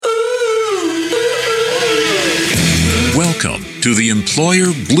to the Employer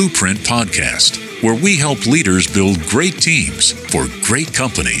Blueprint Podcast, where we help leaders build great teams for great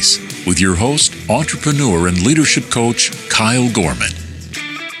companies with your host, entrepreneur and leadership coach, Kyle Gorman.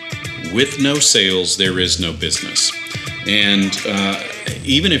 With no sales, there is no business. And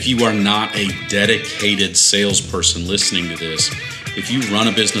even if you are not a dedicated salesperson listening to this, if you run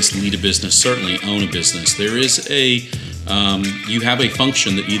a business, lead a business, certainly own a business, there is you have a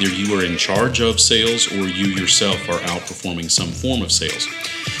function that either you are in charge of sales or you yourself are outperforming some form of sales.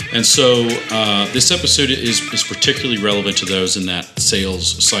 And so this episode is particularly relevant to those in that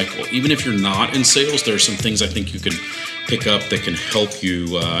sales cycle. Even if you're not in sales, there are some things I think you can pick up that can help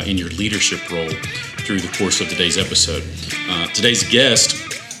you in your leadership role through the course of today's episode. Today's guest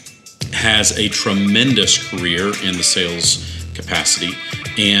has a tremendous career in the sales capacity,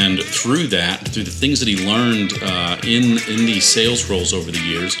 and through the things that he learned in these sales roles over the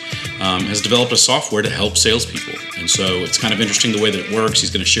years, has developed a software to help salespeople. And so it's kind of interesting the way that it works.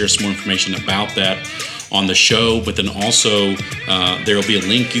 He's going to share some more information about that on the show, but then also there will be a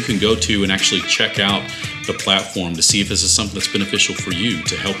link you can go to and actually check out the platform to see if this is something that's beneficial for you,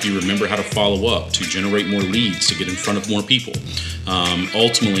 to help you remember how to follow up, to generate more leads, to get in front of more people,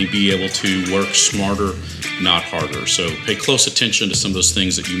 ultimately be able to work smarter, not harder. So pay close attention to some of those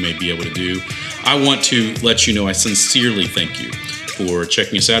things that you may be able to do. I want to let you know I sincerely thank you for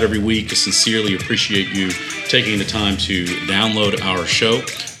checking us out every week. I sincerely appreciate you taking the time to download our show.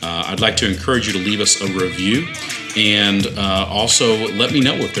 I'd like to encourage you to leave us a review, and also let me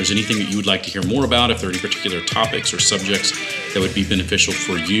know if there's anything that you would like to hear more about, if there are any particular topics or subjects that would be beneficial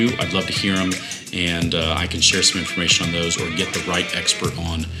for you. I'd love to hear them, and I can share some information on those or get the right expert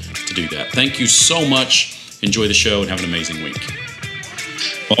on to do that. Thank you so much. Enjoy the show and have an amazing week.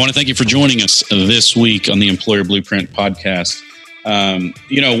 Well, I want to thank you for joining us this week on the Employer Blueprint Podcast.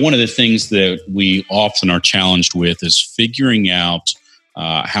 One of the things that we often are challenged with is figuring out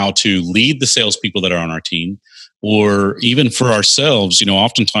how to lead the salespeople that are on our team, or even for ourselves.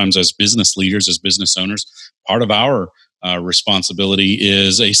 Oftentimes as business leaders, as business owners, part of our responsibility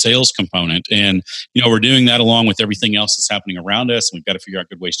is a sales component. And, we're doing that along with everything else that's happening around us. And we've got to figure out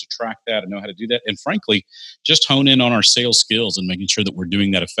good ways to track that and know how to do that. And frankly, just hone in on our sales skills and making sure that we're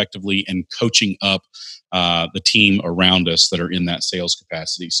doing that effectively and coaching up the team around us that are in that sales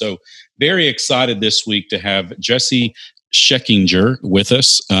capacity. So very excited this week to have Jesse Scheckinger with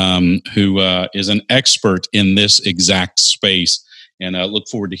us, who is an expert in this exact space. And I look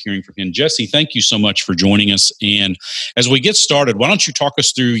forward to hearing from him. Jesse, thank you so much for joining us. And as we get started, why don't you talk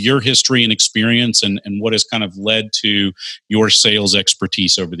us through your history and experience and what has kind of led to your sales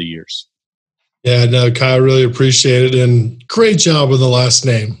expertise over the years? Yeah, no, Kyle, really appreciate it. And great job with the last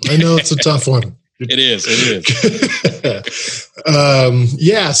name. I know it's a tough one. It is.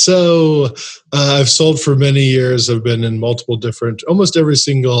 So I've sold for many years. I've been in multiple different, almost every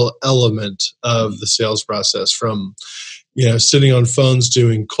single element of the sales process, from sitting on phones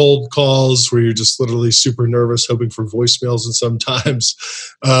doing cold calls where you're just literally super nervous, hoping for voicemails, and sometimes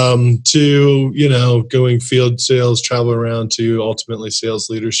to going field sales, travel around, to ultimately sales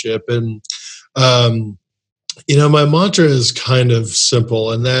leadership. And my mantra is kind of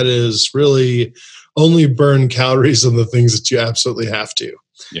simple, and that is really only burn calories on the things that you absolutely have to.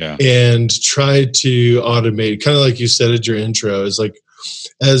 Yeah. And try to automate, kind of like you said at your intro, is like,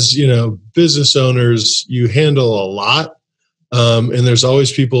 as business owners, you handle a lot. And there's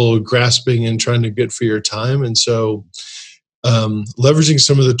always people grasping and trying to get for your time. And so leveraging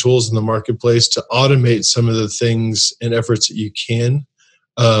some of the tools in the marketplace to automate some of the things and efforts that you can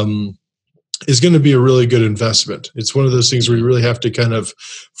is going to be a really good investment. It's one of those things where you really have to kind of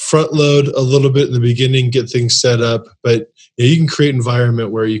front load a little bit in the beginning, get things set up, but you can create an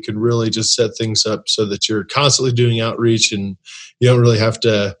environment where you can really just set things up so that you're constantly doing outreach and you don't really have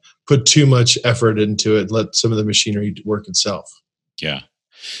to put too much effort into it and let some of the machinery work itself.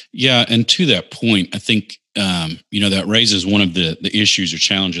 Yeah. And to that point, I think, that raises one of the issues or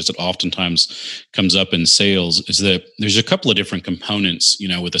challenges that oftentimes comes up in sales, is that there's a couple of different components,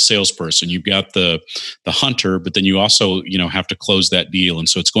 with a salesperson. You've got the hunter, but then you also, have to close that deal. And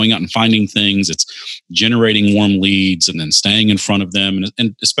so it's going out and finding things, it's generating warm leads and then staying in front of them.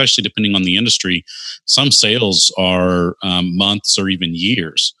 And especially depending on the industry, some sales are months or even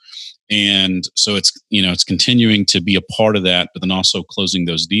years. And so it's continuing to be a part of that, but then also closing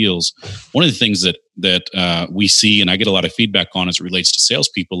those deals. One of the things that we see, and I get a lot of feedback on as it relates to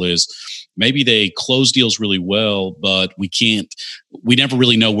salespeople, is maybe they close deals really well, but we never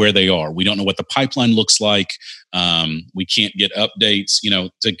really know where they are. We don't know what the pipeline looks like. We can't get updates.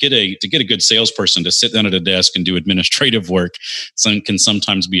 To get a good salesperson to sit down at a desk and do administrative work can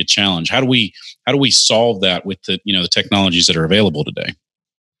sometimes be a challenge. How do we solve that with the technologies that are available today?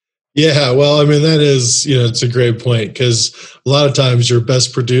 Yeah, well, I mean, that is, it's a great point, because a lot of times your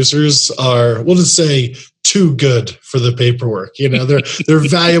best producers are, we'll just say, too good for the paperwork. Their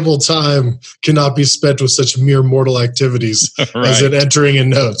valuable time cannot be spent with such mere mortal activities right. as in entering in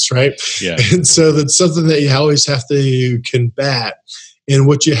notes, right? Yeah. And so that's something that you always have to combat. And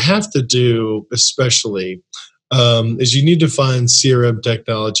what you have to do, especially, is you need to find CRM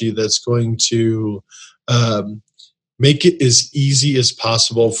technology that's going to make it as easy as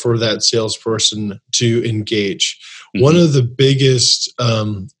possible for that salesperson to engage. Mm-hmm. One of the biggest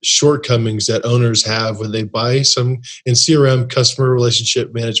shortcomings that owners have when they buy some in CRM, customer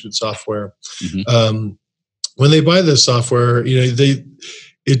relationship management software, when they buy this software,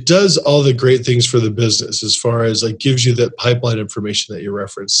 it does all the great things for the business as far as gives you that pipeline information that you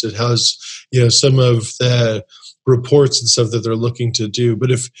referenced. It has, some of the reports and stuff that they're looking to do.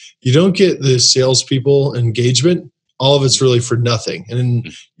 But if you don't get the salespeople engagement, all of it's really for nothing.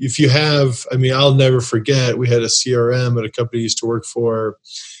 And if you have, I'll never forget, we had a CRM at a company I used to work for,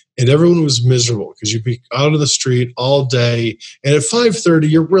 and everyone was miserable because you'd be out on the street all day. And at 5:30,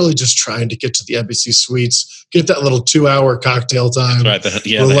 you're really just trying to get to the Embassy Suites, get that little 2-hour cocktail time, right,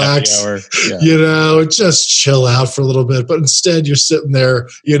 relax, just chill out for a little bit. But instead, you're sitting there,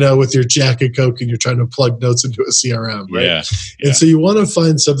 with your Jack and Coke, and you're trying to plug notes into a CRM, right? Yeah. And so you want to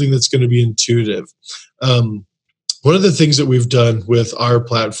find something that's going to be intuitive. One of the things that we've done with our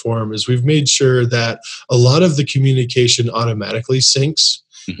platform is we've made sure that a lot of the communication automatically syncs,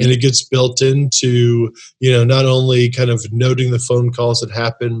 and it gets built into, not only kind of noting the phone calls that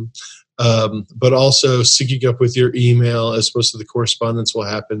happen, but also syncing up with your email as most of the correspondence will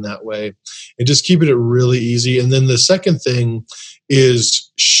happen that way, and just keeping it really easy. And then the second thing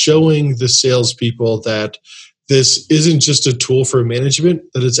is showing the salespeople that this isn't just a tool for management,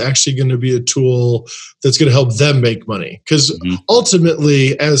 that it's actually going to be a tool that's going to help them make money. Because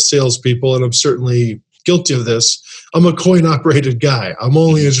ultimately, as salespeople, and I'm certainly guilty of this, I'm a coin-operated guy. I'm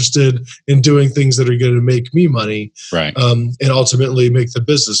only interested in doing things that are going to make me money, right? And ultimately make the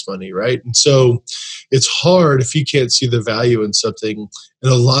business money, right? And so it's hard if you can't see the value in something.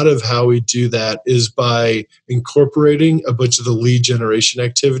 And a lot of how we do that is by incorporating a bunch of the lead generation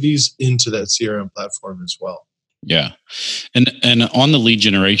activities into that CRM platform as well. Yeah. And on the lead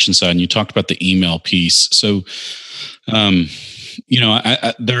generation side, and you talked about the email piece. So,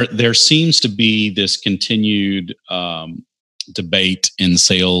 there seems to be this continued debate in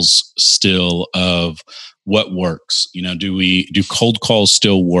sales still of what works. Do cold calls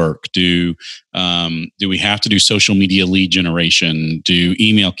still work? Do we have to do social media lead generation? Do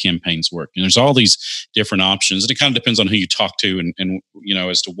email campaigns work? And there's all these different options, and it kind of depends on who you talk to and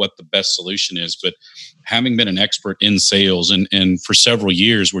as to what the best solution is. But having been an expert in sales and for several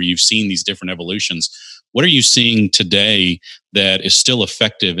years where you've seen these different evolutions, what are you seeing today that is still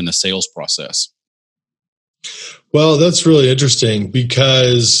effective in the sales process? Well, that's really interesting,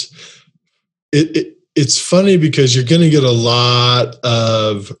 because it's funny because you're going to get a lot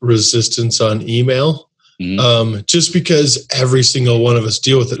of resistance on email, just because every single one of us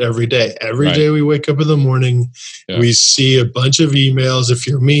deal with it every day. Every day we wake up in the morning, we see a bunch of emails. If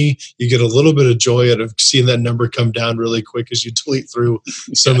you're me, you get a little bit of joy out of seeing that number come down really quick as you delete through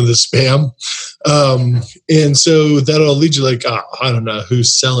some of the spam. And so that'll lead you I don't know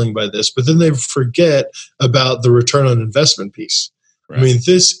who's selling by this, but then they forget about the return on investment piece. Right.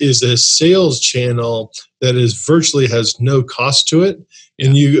 This is a sales channel that virtually has no cost to it,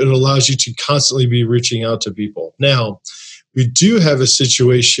 and it allows you to constantly be reaching out to people. Now, we do have a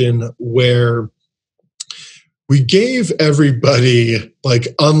situation where we gave everybody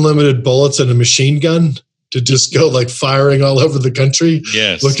unlimited bullets and a machine gun to just go firing all over the country,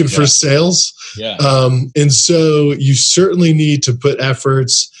 looking for sales. Yeah. And so you certainly need to put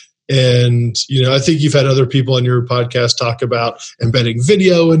efforts. And, I think you've had other people on your podcast talk about embedding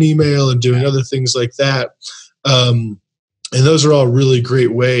video in email and doing other things like that. And those are all really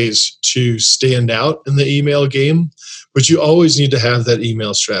great ways to stand out in the email game, but you always need to have that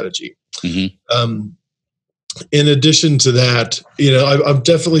email strategy. Mm-hmm. In addition to that, I'm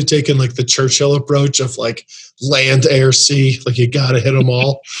definitely taking the Churchill approach of land, air, sea, you got to hit them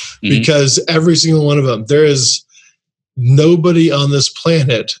all, because every single one of them, there is nobody on this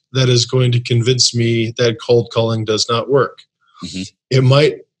planet that is going to convince me that cold calling does not work. Mm-hmm.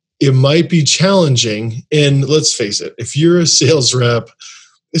 It might be challenging. And let's face it, if you're a sales rep,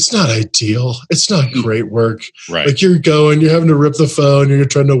 it's not ideal. It's not great work. Right. Like you're having to rip the phone, you're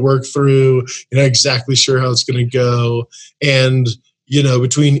trying to work through, you're not exactly sure how it's going to go. And,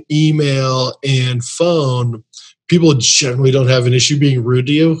 between email and phone, people generally don't have an issue being rude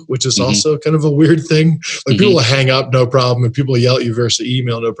to you, which is also kind of a weird thing. Like people will hang up, no problem. And people yell at you versus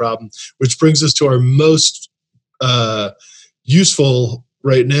email, no problem. Which brings us to our most useful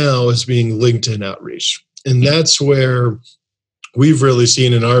right now is being LinkedIn outreach. And that's where we've really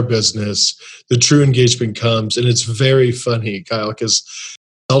seen in our business the true engagement comes. And it's very funny, Kyle, because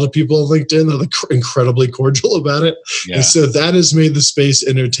all the people on LinkedIn are incredibly cordial about it. Yeah. And so that has made the space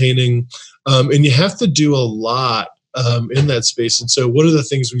entertaining. And you have to do a lot in that space. And so one of the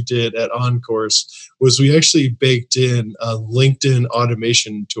things we did at OnCourse was we actually baked in LinkedIn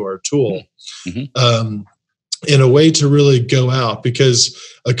automation to our tool. In a way to really go out, because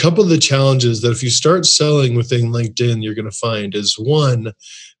a couple of the challenges that if you start selling within LinkedIn, you're going to find is one,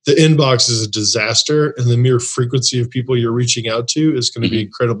 the inbox is a disaster and the mere frequency of people you're reaching out to is going to be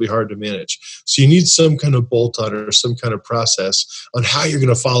incredibly hard to manage. So you need some kind of bolt-on or some kind of process on how you're going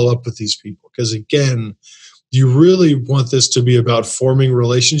to follow up with these people. Because again, you really want this to be about forming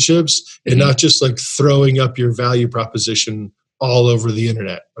relationships and not just like throwing up your value proposition all over the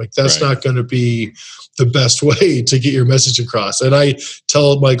internet. Like that's not going to be the best way to get your message across. And I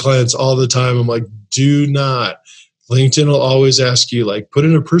tell my clients all the time, I'm like, do not. LinkedIn will always ask you, like, put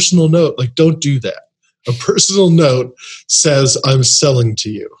in a personal note. Like, don't do that. A personal note says, I'm selling to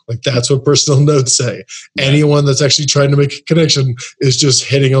you. Like, that's what personal notes say. Yeah. Anyone that's actually trying to make a connection is just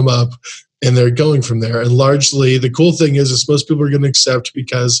hitting them up and they're going from there. And largely, the cool thing is most people are going to accept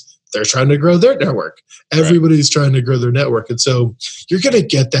because they're trying to grow their network. Everybody's trying to grow their network. And so you're going to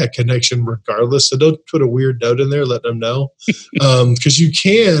get that connection regardless. So don't put a weird note in there, let them know. Because you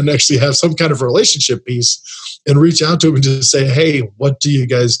can actually have some kind of relationship piece and reach out to them and just say, hey, what do you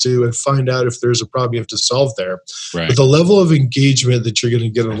guys do? And find out if there's a problem you have to solve there. Right. But the level of engagement that you're going to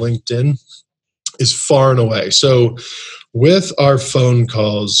get on LinkedIn is far and away. So with our phone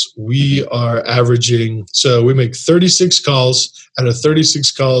calls, we are averaging, so we make 36 calls. Out of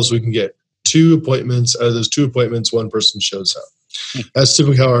 36 calls, we can get 2 appointments. Out of those 2 appointments, one person shows up. That's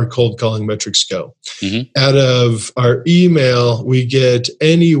typically how our cold calling metrics go. Out of our email, we get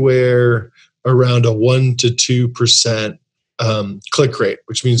anywhere around a 1% to 2% click rate,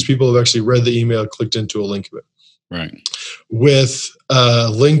 which means people have actually read the email, clicked into a link of it. Right. With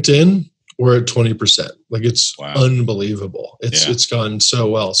LinkedIn, we're at 20%. Like it's unbelievable. It's gone so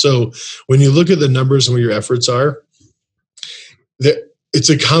well. So when you look at the numbers and what your efforts are, it's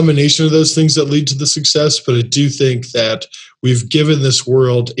a combination of those things that lead to the success. But I do think that we've given this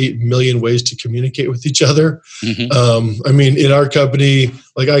world 8 million ways to communicate with each other. I mean, in our company,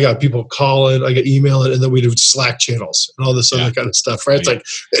 like I got people calling, I got emailing, and then we do Slack channels and all this other kind of stuff, right? It's like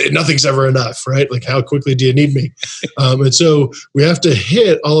nothing's ever enough, right? Like how quickly do you need me? And so we have to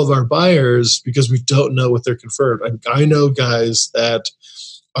hit all of our buyers because we don't know what they're confirmed. I know guys that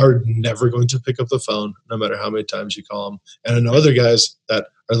are never going to pick up the phone no matter how many times you call them. And I know other guys that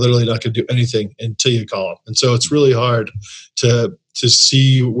are literally not going to do anything until you call them. And so it's really hard to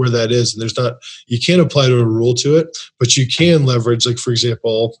see where that is. And you can't apply to a rule to it, but you can leverage, like, for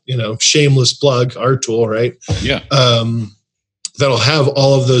example, shameless plug, our tool, right? Yeah. That'll have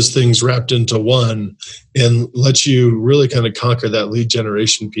all of those things wrapped into one and let you really kind of conquer that lead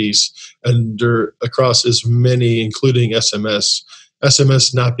generation piece across as many, including SMS.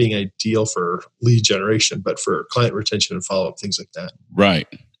 SMS not being ideal for lead generation, but for client retention and follow-up, things like that. Right.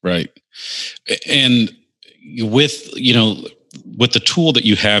 And with the tool that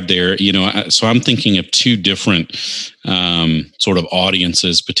you have there, so I'm thinking of 2 different sort of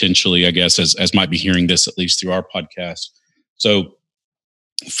audiences potentially, I guess, as might be hearing this, at least through our podcast. So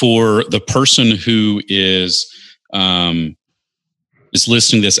for the person who is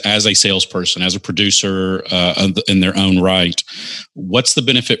listening to this as a salesperson, as a producer in their own right, what's the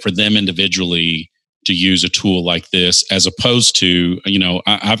benefit for them individually to use a tool like this, as opposed to,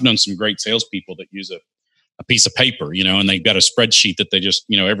 I've known some great salespeople that use a piece of paper, and they've got a spreadsheet that they just,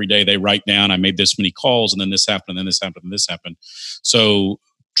 every day they write down, I made this many calls and then this happened and then this happened and this happened. So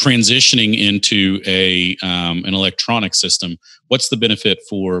transitioning into an electronic system, what's the benefit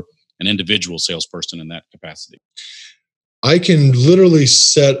for an individual salesperson in that capacity? I can literally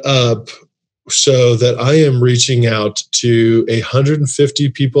set up so that I am reaching out to 150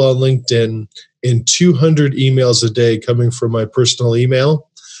 people on LinkedIn and 200 emails a day coming from my personal email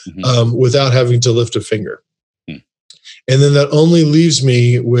without having to lift a finger. And then that only leaves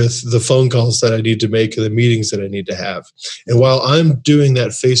me with the phone calls that I need to make and the meetings that I need to have. And while I'm doing that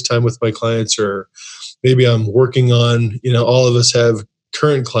FaceTime with my clients, or maybe I'm working on, all of us have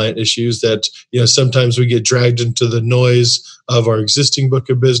current client issues that, sometimes we get dragged into the noise of our existing book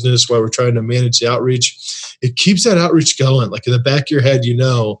of business while we're trying to manage the outreach. It keeps that outreach going. Like in the back of your head,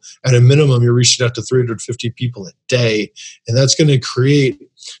 at a minimum, you're reaching out to 350 people a day, and that's going to create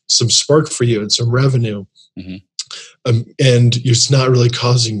some spark for you and some revenue. Mm-hmm. And it's not really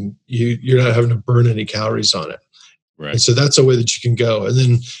causing you're not having to burn any calories on it. Right. And so that's a way that you can go. And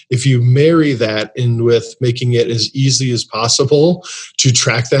then if you marry that in with making it as easy as possible to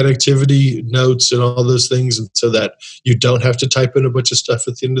track that activity, notes, and all those things, and so that you don't have to type in a bunch of stuff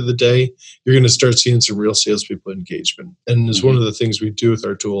at the end of the day, you're going to start seeing some real salespeople engagement. And it's one of the things we do with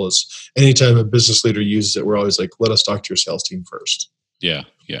our tool is anytime a business leader uses it, we're always like, let us talk to your sales team first. Yeah.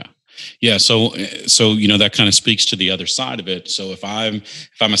 Yeah. So that kind of speaks to the other side of it. So if I'm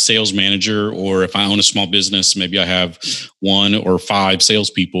a sales manager, or if I own a small business, maybe I have 1 or 5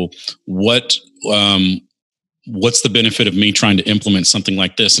 salespeople, what's the benefit of me trying to implement something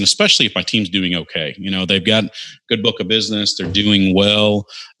like this? And especially if my team's doing okay, they've got a good book of business, they're doing well.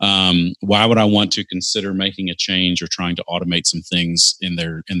 Why would I want to consider making a change or trying to automate some things in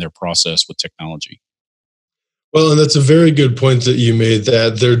their process with technology? Well, and that's a very good point that you made,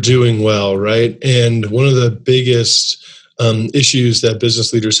 that they're doing well, right? And one of the biggest issues that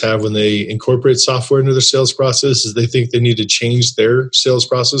business leaders have when they incorporate software into their sales process is they think they need to change their sales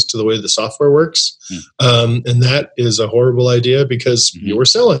process to the way the software works. And that is a horrible idea, because you were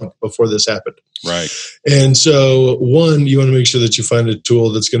selling before this happened. Right. And so, one, you want to make sure that you find a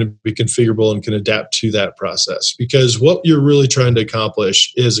tool that's going to be configurable and can adapt to that process, because what you're really trying to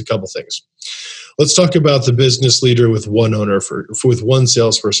accomplish is a couple things. Let's talk about the business leader with one owner, with one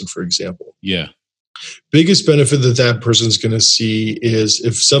salesperson, for example. Yeah. Biggest benefit that person's going to see is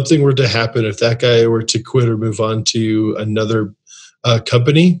if something were to happen, if that guy were to quit or move on to another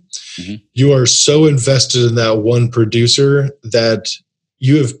company, you are so invested in that one producer that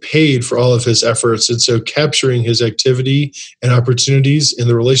you have paid for all of his efforts. And so capturing his activity and opportunities in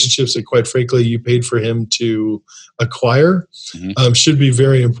the relationships that, quite frankly, you paid for him to acquire should be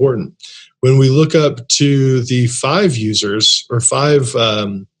very important. When we look up to the 5 users, or 5,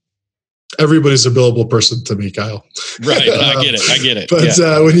 everybody's a billable person to me, Kyle. Right, I get it. But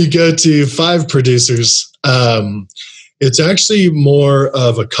when you go to 5 producers, it's actually more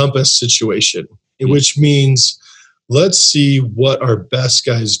of a compass situation, which means let's see what our best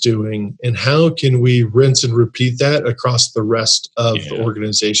guy's doing and how can we rinse and repeat that across the rest of the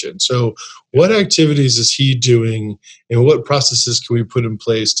organization. So what activities is he doing, and what processes can we put in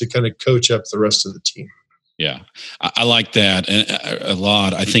place to kind of coach up the rest of the team? Yeah, I like that a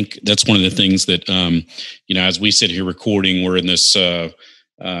lot. I think that's one of the things that, as we sit here recording, we're in this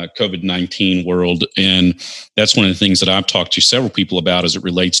COVID-19 world. And that's one of the things that I've talked to several people about as it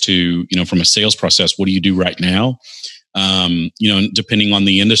relates to, from a sales process, what do you do right now? Depending on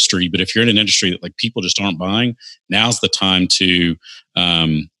the industry, but if you're in an industry that like people just aren't buying, now's the time to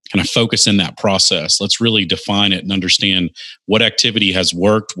kind of focus in that process. Let's really define it and understand what activity has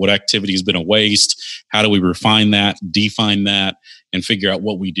worked, what activity has been a waste. How do we refine that, define that, and figure out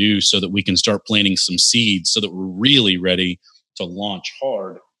what we do so that we can start planting some seeds so that we're really ready to launch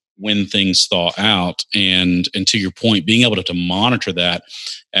hard when things thaw out. And to your point, being able to monitor that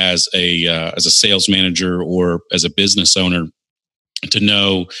as a sales manager or as a business owner, to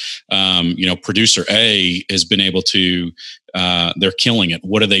know, producer A has been able to, they're killing it.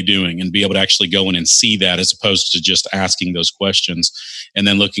 What are they doing? And be able to actually go in and see that, as opposed to just asking those questions and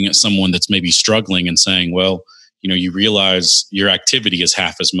then looking at someone that's maybe struggling and saying, well, you realize your activity is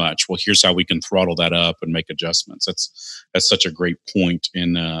half as much. Well, here's how we can throttle that up and make adjustments. That's such a great point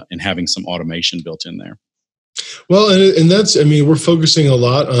in having some automation built in there. Well, and that's, we're focusing a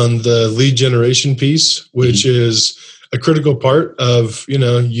lot on the lead generation piece, which is a critical part of,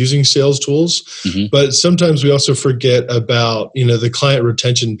 using sales tools. But sometimes we also forget about, the client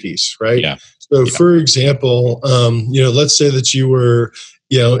retention piece, right? Yeah. So for example, let's say that you were,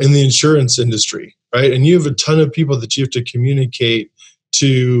 in the insurance industry, right? And you have a ton of people that you have to communicate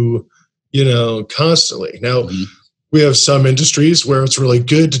to, constantly. Now, we have some industries where it's really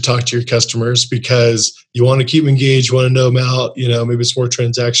good to talk to your customers because you want to keep them engaged, you want to know them out, maybe it's more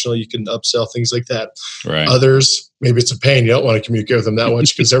transactional, you can upsell, things like that. Right. Others, maybe it's a pain, you don't want to communicate with them that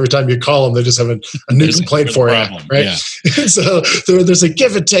much because every time you call them, they just have a new complaint for you, right? Yeah. So there's a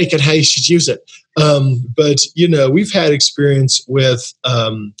give and take on how you should use it. But, we've had experience with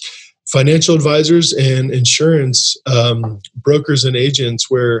financial advisors and insurance brokers and agents,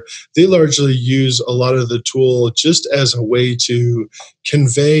 where they largely use a lot of the tool just as a way to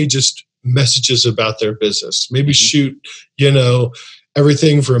convey just messages about their business. Maybe shoot,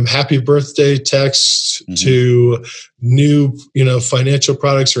 everything from happy birthday texts to new, financial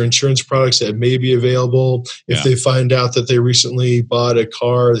products or insurance products that may be available. If they find out that they recently bought a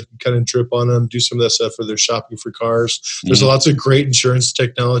car, they can kind of drip on them, do some of that stuff for their shopping for cars. There's lots of great insurance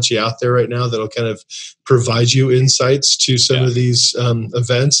technology out there right now that'll kind of provide you insights to some of these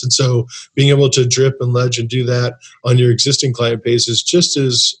events. And so being able to drip and ledge and do that on your existing client base is just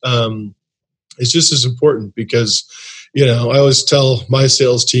as important, because I always tell my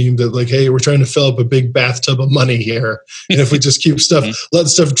sales team that, like, hey, we're trying to fill up a big bathtub of money here. And if we just keep let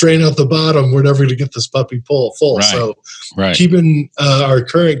stuff drain out the bottom, we're never going to get this puppy full. Right. So keeping our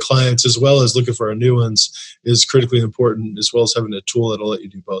current clients as well as looking for our new ones is critically important, as well as having a tool that'll let you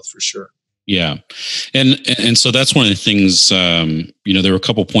do both, for sure. Yeah. And so that's one of the things, there were a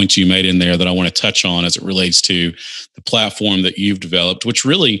couple points you made in there that I want to touch on as it relates to the platform that you've developed, which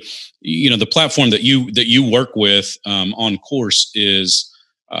really, the platform that you work with on course is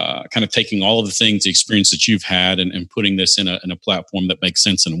kind of taking all of the things, the experience that you've had and putting this in a platform that makes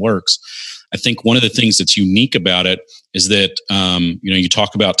sense and works. I think one of the things that's unique about it is that, you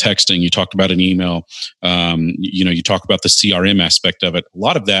talk about texting, you talked about an email, you talk about the CRM aspect of it. A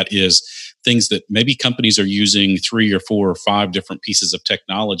lot of that is things that maybe companies are using 3 or 4 or 5 different pieces of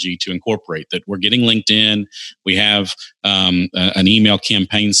technology to incorporate. That we're getting LinkedIn, we have an email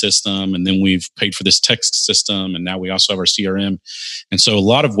campaign system, and then we've paid for this text system, and now we also have our CRM. And so a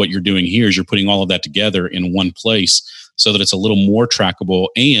lot of what you're doing here is you're putting all of that together in one place so that it's a little more trackable.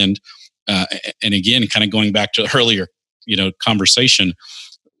 And again, kind of going back to earlier, conversation,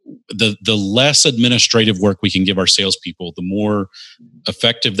 the less administrative work we can give our salespeople, the more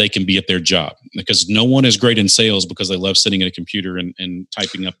effective they can be at their job. Because no one is great in sales because they love sitting at a computer and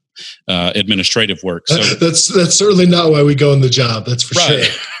typing up administrative work. So that's certainly not why we go in the job. That's for sure.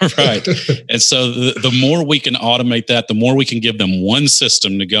 Right. And so the more we can automate that, the more we can give them one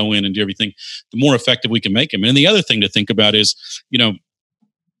system to go in and do everything, the more effective we can make them. And the other thing to think about is,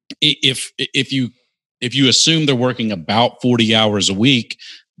 if you assume they're working about 40 hours a week,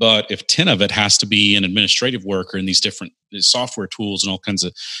 but if 10 of it has to be in administrative work or in these different software tools and all kinds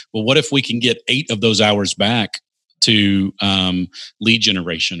of, well, what if we can get 8 of those hours back to lead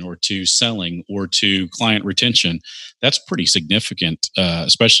generation or to selling or to client retention? That's pretty significant,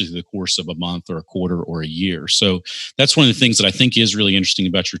 especially through the course of a month or a quarter or a year. So that's one of the things that I think is really interesting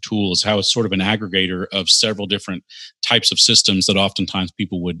about your tool, is how it's sort of an aggregator of several different types of systems that oftentimes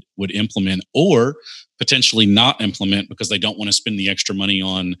people would implement or potentially not implement because they don't want to spend the extra money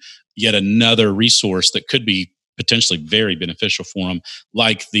on yet another resource that could be potentially very beneficial for them,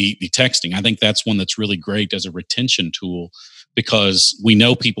 like the texting. I think that's one that's really great as a retention tool because we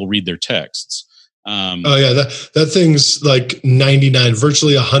know people read their texts. That thing's like 99,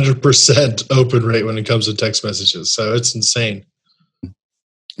 virtually 100% open rate when it comes to text messages. So it's insane.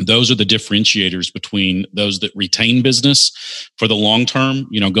 Those are the differentiators between those that retain business for the long term,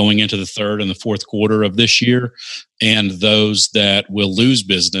 going into the 3rd and the 4th quarter of this year, and those that will lose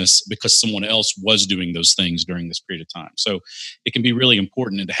business because someone else was doing those things during this period of time. So it can be really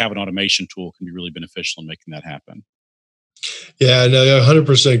important, and to have an automation tool can be really beneficial in making that happen. Yeah, no,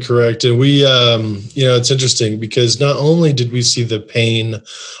 100% correct. And we, it's interesting because not only did we see the pain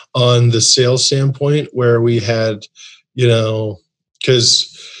on the sales standpoint where we had, because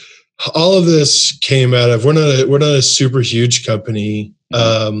all of this came out of, we're not a super huge company.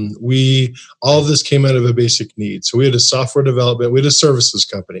 All of this came out of a basic need. So we had a software development, we had a services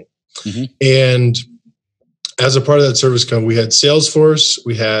company. And as a part of that service company, we had Salesforce,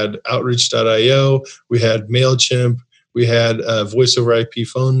 we had Outreach.io, we had MailChimp, we had a voice over IP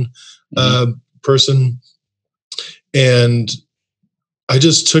phone person. And I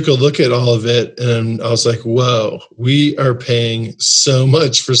just took a look at all of it and I was like, whoa, we are paying so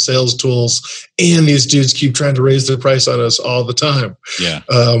much for sales tools and these dudes keep trying to raise their price on us all the time. Yeah.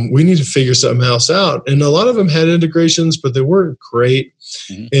 We need to figure something else out. And a lot of them had integrations, but they weren't great.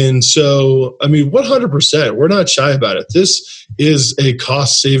 And so, 100%, we're not shy about it. This is a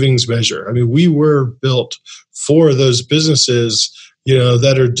cost savings measure. We were built for those businesses,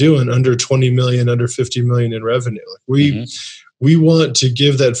 that are doing under 20 million, under 50 million in revenue. We want to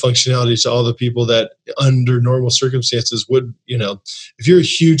give that functionality to all the people that under normal circumstances would, if you're a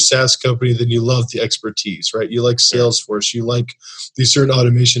huge SaaS company, then you love the expertise, right? You like Salesforce, you like these certain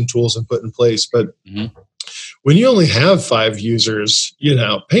automation tools and put in place. But when you only have 5 users,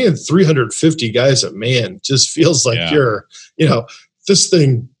 paying 350 guys a man just feels like you're, this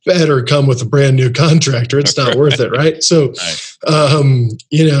thing better come with a brand new contract or it's not worth it, right? So,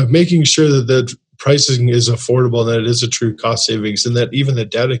 making sure that the pricing is affordable and that it is a true cost savings and that even the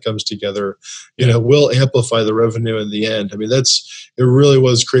data comes together, will amplify the revenue in the end. I mean, it really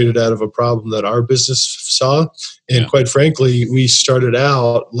was created out of a problem that our business saw. And quite frankly, we started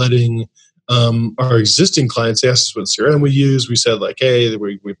out letting our existing clients ask us what CRM we use. We said like, hey,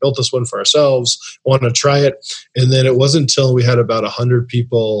 we built this one for ourselves, want to try it. And then it wasn't until we had about 100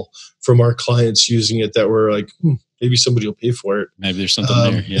 people from our clients using it that were like, maybe somebody will pay for it. Maybe there's something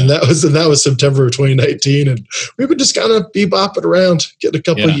there. Yeah. And that was September of 2019. And we've been just kind of bebopping around, getting a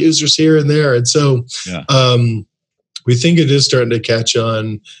couple of users here and there. And so we think it is starting to catch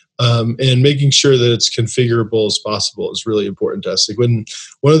on. And making sure that it's configurable as possible is really important to us. Like one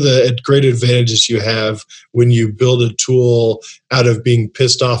of the great advantages you have when you build a tool out of being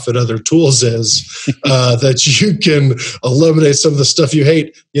pissed off at other tools is that you can eliminate some of the stuff you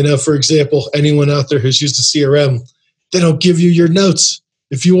hate. For example, anyone out there who's used a CRM, they don't give you your notes.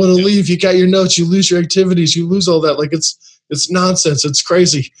 If you want to leave, you got your notes, you lose your activities, you lose all that. Like it's nonsense. It's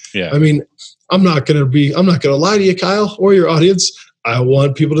crazy. Yeah. I mean, I'm not going to lie to you, Kyle, or your audience. I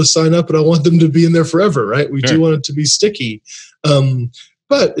want people to sign up and I want them to be in there forever, right? We do want it to be sticky.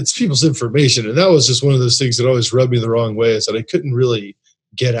 But it's people's information. And that was just one of those things that always rubbed me the wrong way, is that I couldn't really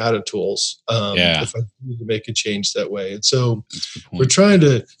get out of tools if I needed to make a change that way. And so we're trying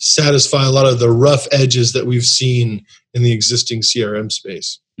to satisfy a lot of the rough edges that we've seen in the existing CRM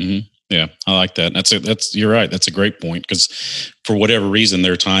space. Mm-hmm. Yeah, I like that. You're right. That's a great point, because for whatever reason,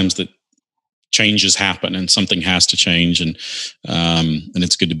 there are times that changes happen and something has to change, and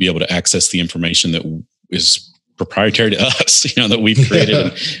it's good to be able to access the information that is proprietary to us, that we've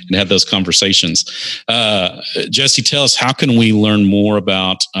created and had those conversations. Jesse, tell us, how can we learn more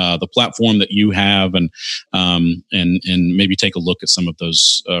about the platform that you have, and maybe take a look at some of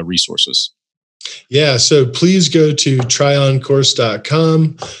those resources? Yeah, so please go to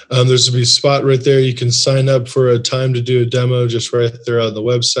tryoncourse.com. There's a spot right there. You can sign up for a time to do a demo just right there on the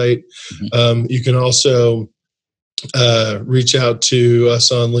website. Mm-hmm. You can also reach out to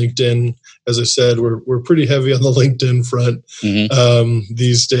us on LinkedIn. As I said, we're pretty heavy on the LinkedIn front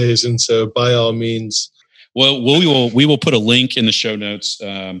these days, and so by all means. Well, we will put a link in the show notes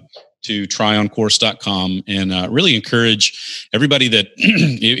to tryoncourse.com, and really encourage everybody that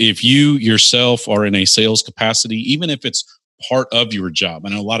if you yourself are in a sales capacity, even if it's part of your job. I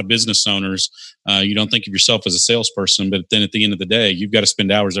know a lot of business owners, you don't think of yourself as a salesperson, but then at the end of the day, you've got to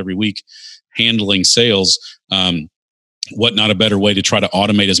spend hours every week handling sales. What not a better way to try to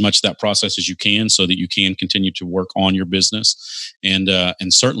automate as much of that process as you can, so that you can continue to work on your business. And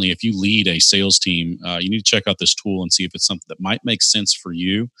certainly, if you lead a sales team, you need to check out this tool and see if it's something that might make sense for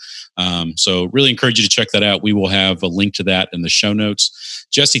you. So really encourage you to check that out. We will have a link to that in the show notes.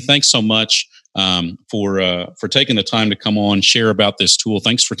 Jesse, thanks so much for taking the time to come on, share about this tool.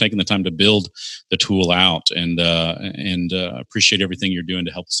 Thanks for taking the time to build the tool out, and appreciate everything you're doing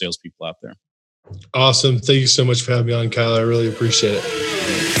to help the salespeople out there. Awesome. Thank you so much for having me on, Kyle. I really appreciate it.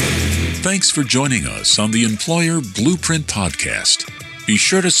 Thanks for joining us on the Employer Blueprint Podcast. Be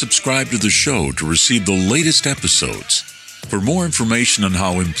sure to subscribe to the show to receive the latest episodes. For more information on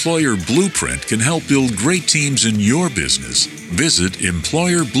how Employer Blueprint can help build great teams in your business, visit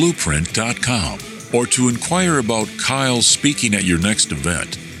employerblueprint.com. Or to inquire about Kyle speaking at your next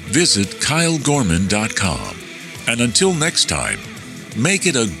event, visit kylegorman.com. And until next time, make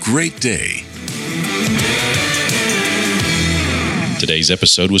it a great day. Today's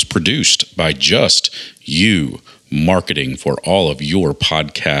episode was produced by Just You Marketing. For all of your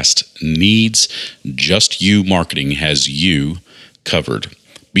podcast needs, Just You Marketing has you covered.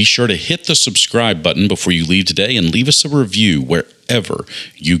 Be sure to hit the subscribe button before you leave today, and leave us a review wherever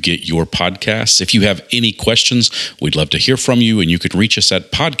you get your podcasts. If you have any questions, we'd love to hear from you, and you can reach us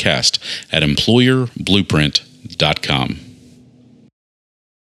at podcast@employerblueprint.com.